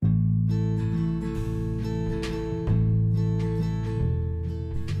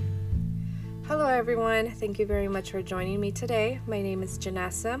everyone. Thank you very much for joining me today. My name is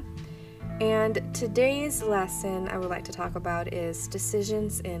Janessa, and today's lesson I would like to talk about is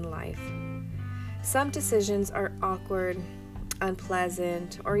decisions in life. Some decisions are awkward,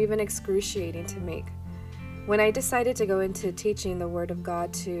 unpleasant, or even excruciating to make. When I decided to go into teaching the Word of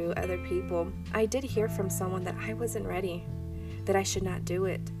God to other people, I did hear from someone that I wasn't ready, that I should not do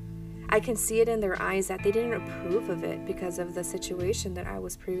it. I can see it in their eyes that they didn't approve of it because of the situation that I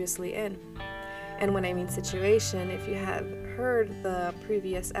was previously in. And when I mean situation, if you have heard the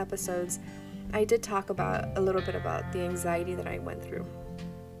previous episodes, I did talk about a little bit about the anxiety that I went through.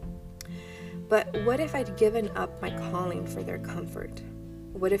 But what if I'd given up my calling for their comfort?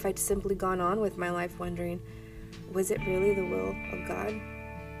 What if I'd simply gone on with my life wondering, was it really the will of God?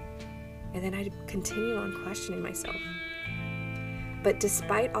 And then I'd continue on questioning myself. But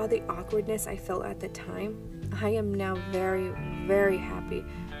despite all the awkwardness I felt at the time, I am now very, very happy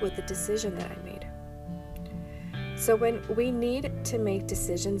with the decision that I made. So when we need to make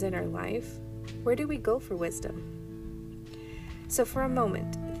decisions in our life, where do we go for wisdom? So for a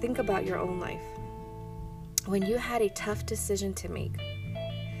moment, think about your own life. When you had a tough decision to make,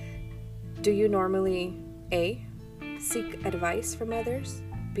 do you normally A, seek advice from others,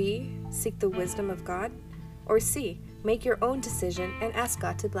 B, seek the wisdom of God, or C, make your own decision and ask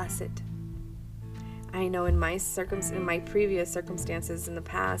God to bless it? I know in my previous circumstances in the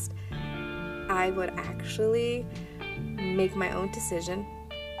past, I would actually make my own decision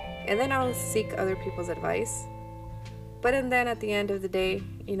and then I'll seek other people's advice. But then at the end of the day,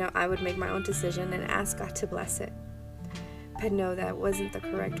 I would make my own decision and ask God to bless it. But no, that wasn't the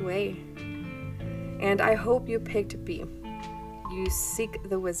correct way. And I hope you picked B. You seek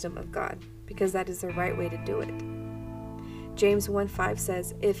the wisdom of God, because that is the right way to do it. James 1:5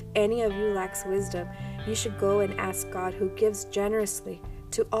 says, if any of you lacks wisdom, you should go and ask God, who gives generously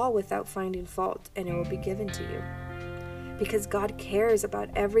to all without finding fault, and it will be given to you. Because God cares about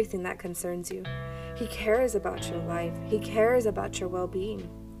everything that concerns you. He cares about your life. He cares about your well-being.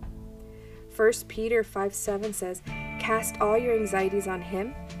 1 Peter 5:7 says, cast all your anxieties on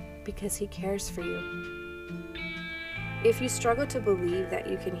Him, because He cares for you. If you struggle to believe that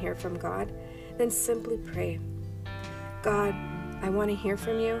you can hear from God, then simply pray. God, I want to hear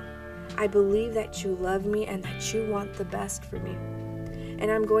from you. I believe that you love me and that you want the best for me.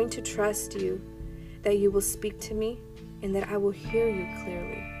 And I'm going to trust you that you will speak to me and that I will hear you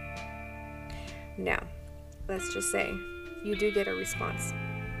clearly. Now, let's just say you do get a response.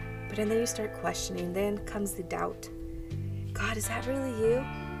 But then you start questioning. Then comes the doubt. God, is that really you?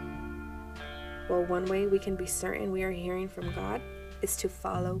 Well, one way we can be certain we are hearing from God is to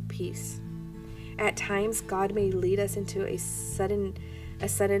follow peace. At times, God may lead us into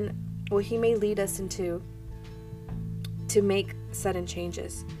He may lead us into to make sudden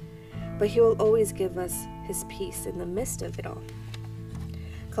changes, but He will always give us His peace in the midst of it all.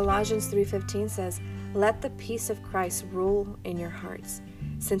 Colossians 3:15 says, let the peace of Christ rule in your hearts,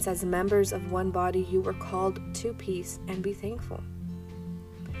 since as members of one body you were called to peace, and be thankful.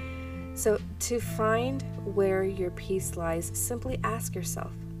 So to find where your peace lies, simply ask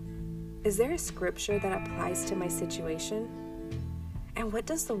yourself, is there a scripture that applies to my situation? And what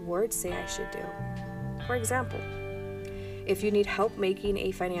does the Word say I should do? For example, if you need help making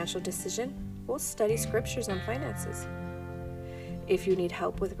a financial decision, we'll study scriptures on finances. If you need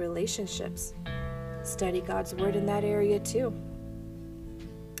help with relationships, study God's Word in that area too.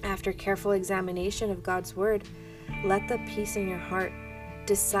 After careful examination of God's Word, let the peace in your heart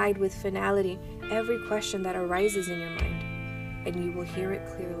decide with finality every question that arises in your mind, and you will hear it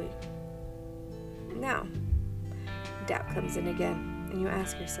clearly. Now, doubt comes in again, and you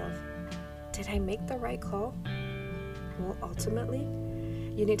ask yourself, did I make the right call? Well, ultimately,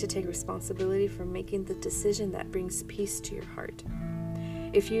 you need to take responsibility for making the decision that brings peace to your heart.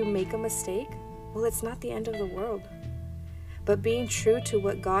 If you make a mistake, well, it's not the end of the world. But being true to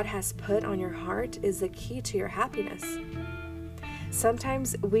what God has put on your heart is the key to your happiness.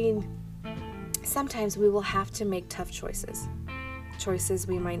 Sometimes we will have to make tough choices. Choices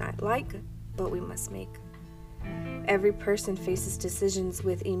we might not like, but we must make. Every person faces decisions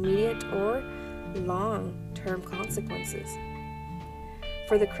with immediate or long-term consequences.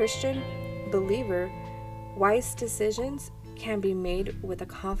 For the Christian believer, wise decisions can be made with a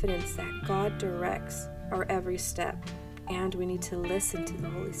confidence that God directs our every step, and we need to listen to the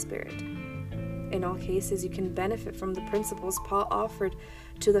Holy Spirit. In all cases, you can benefit from the principles Paul offered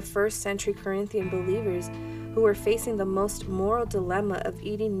to the first century Corinthian believers who were facing the most moral dilemma of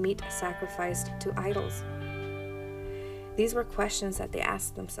eating meat sacrificed to idols. These were questions that they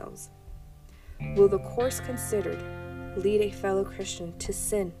asked themselves. Will the course considered lead a fellow Christian to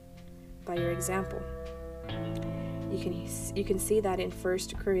sin, by your example. You can see that in 1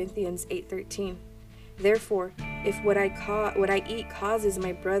 Corinthians 8:13. Therefore, if what I eat causes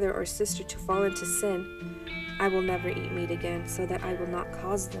my brother or sister to fall into sin, I will never eat meat again, so that I will not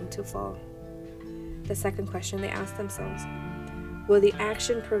cause them to fall. The second question they ask themselves: will the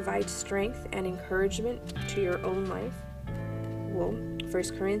action provide strength and encouragement to your own life? Well,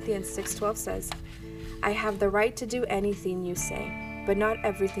 1 Corinthians 6:12 says, I have the right to do anything you say, but not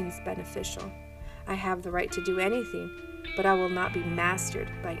everything is beneficial. I have the right to do anything, but I will not be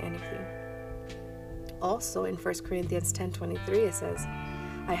mastered by anything. Also in 1 Corinthians 10:23 it says,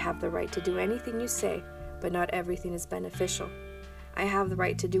 I have the right to do anything you say, but not everything is beneficial. I have the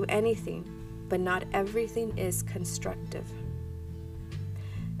right to do anything, but not everything is constructive.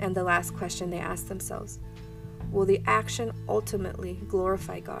 And the last question they ask themselves: will the action ultimately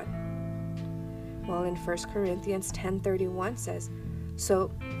glorify God? Well, in 1 Corinthians 10:31 says, so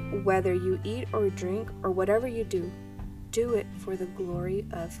whether you eat or drink or whatever you do, do it for the glory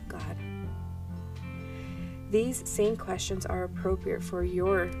of God. These same questions are appropriate for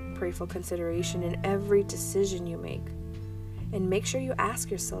your prayerful consideration in every decision you make. And make sure you ask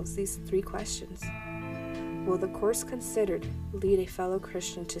yourselves these 3 questions. Will the course considered lead a fellow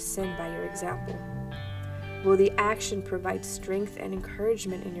Christian to sin by your example? Will the action provide strength and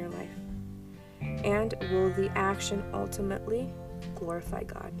encouragement in your life? And will the action ultimately glorify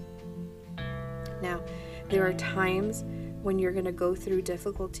God? Now, there are times when you're going to go through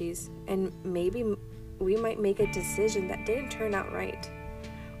difficulties, and maybe we might make a decision that didn't turn out right.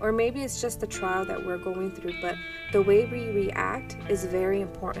 Or maybe it's just the trial that we're going through, but the way we react is very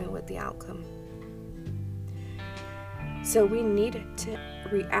important with the outcome. So we need to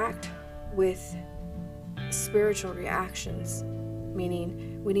react with spiritual reactions,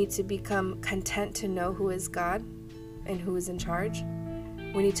 meaning we need to become content to know who is God and who is in charge.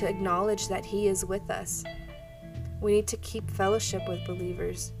 We need to acknowledge that He is with us. We need to keep fellowship with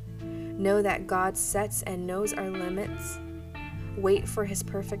believers. Know that God sets and knows our limits. Wait for His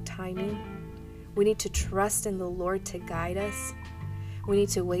perfect timing. We need to trust in the Lord to guide us. We need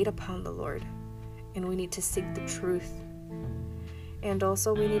to wait upon the Lord. And we need to seek the truth. And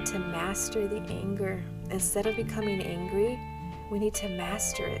also we need to master the anger. Instead of becoming angry, we need to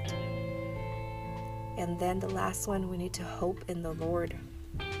master it. And then the last one, we need to hope in the Lord.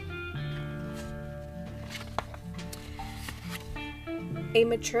 A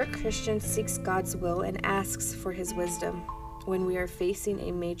mature Christian seeks God's will and asks for His wisdom when we are facing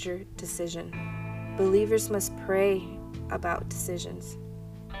a major decision. Believers must pray about decisions,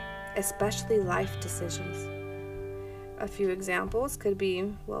 especially life decisions. A few examples could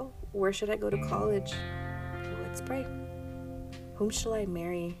be, well, where should I go to college? Well, let's pray. Whom shall I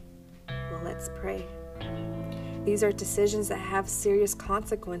marry? Well, let's pray. These are decisions that have serious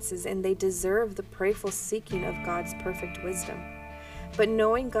consequences, and they deserve the prayerful seeking of God's perfect wisdom. But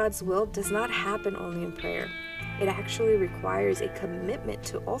knowing God's will does not happen only in prayer. It actually requires a commitment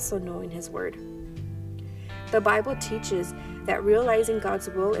to also knowing His Word. The Bible teaches that realizing God's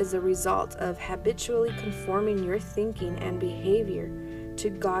will is a result of habitually conforming your thinking and behavior to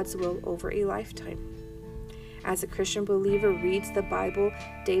God's will over a lifetime. As a Christian believer reads the Bible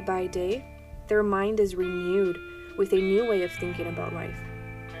day by day, their mind is renewed with a new way of thinking about life.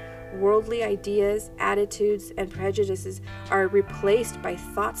 Worldly ideas, attitudes, and prejudices are replaced by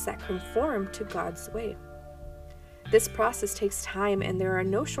thoughts that conform to God's way. This process takes time, and there are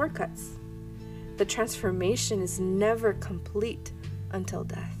no shortcuts. The transformation is never complete until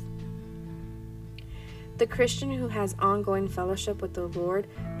death. The Christian who has ongoing fellowship with the Lord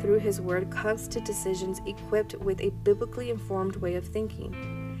through His Word comes to decisions equipped with a biblically informed way of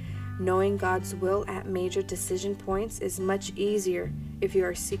thinking. Knowing God's will at major decision points is much easier if you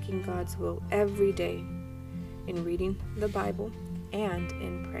are seeking God's will every day in reading the Bible and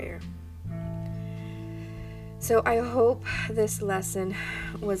in prayer. So I hope this lesson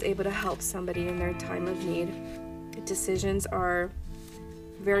was able to help somebody in their time of need. Decisions are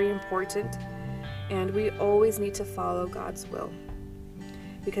very important, and we always need to follow God's will.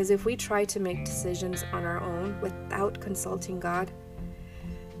 Because if we try to make decisions on our own without consulting God,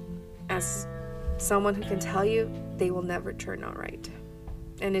 as someone who can tell you, they will never turn out right.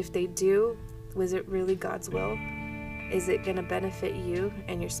 And if they do, was it really God's will? Is it going to benefit you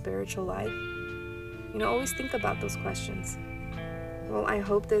and your spiritual life? Always think about those questions. Well, I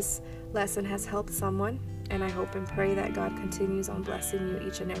hope this lesson has helped someone, and I hope and pray that God continues on blessing you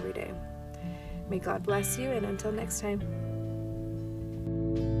each and every day. May God bless you, and until next time.